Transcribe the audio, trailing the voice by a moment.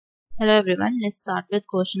Hello everyone, let's start with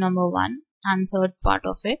question number 1 and third part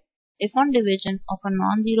of it. If on division of a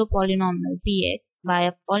non-zero polynomial px by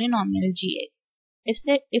a polynomial gx,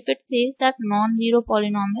 if it says that non-zero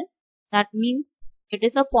polynomial, that means it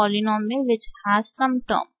is a polynomial which has some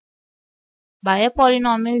term. By a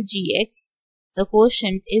polynomial gx, the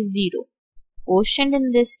quotient is 0. Quotient in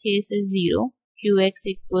this case is 0, qx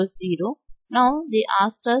equals 0. Now they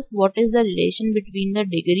asked us what is the relation between the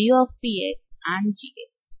degree of px and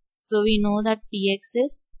gx. So we know that px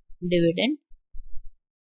is dividend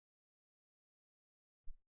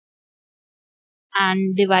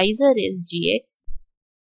and divisor is gx,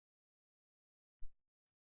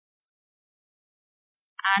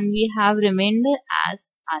 and we have remainder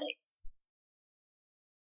as rx.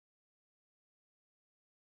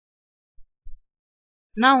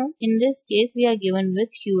 Now in this case we are given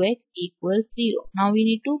with qx equals 0. Now we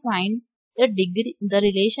need to find the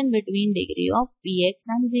relation between degree of px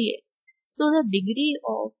and gx. So the degree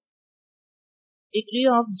of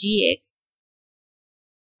gx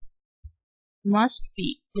must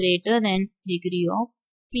be greater than degree of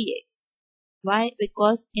px. Why?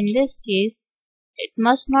 Because in this case it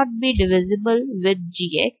must not be divisible with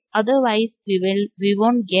gx, otherwise we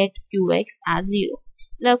won't get qx as 0.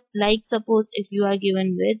 Like suppose if you are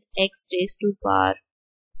given with x raised to power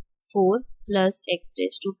 4 plus x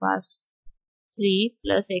raised to power 3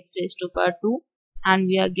 plus x raised to power 2, and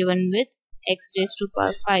we are given with x raised to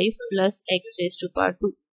power 5 plus x raised to power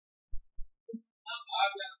 2.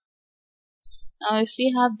 Now if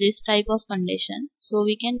we have this type of condition, so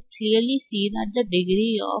we can clearly see that the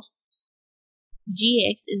degree of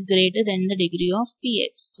gx is greater than the degree of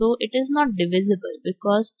px. So it is not divisible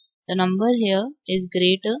because the number here is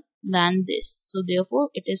greater than this. So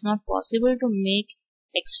therefore it is not possible to make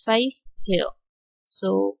x5 here.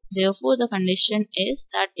 So therefore the condition is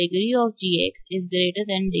that degree of gx is greater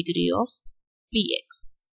than degree of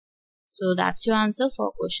px. So that's your answer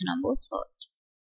for question number 3.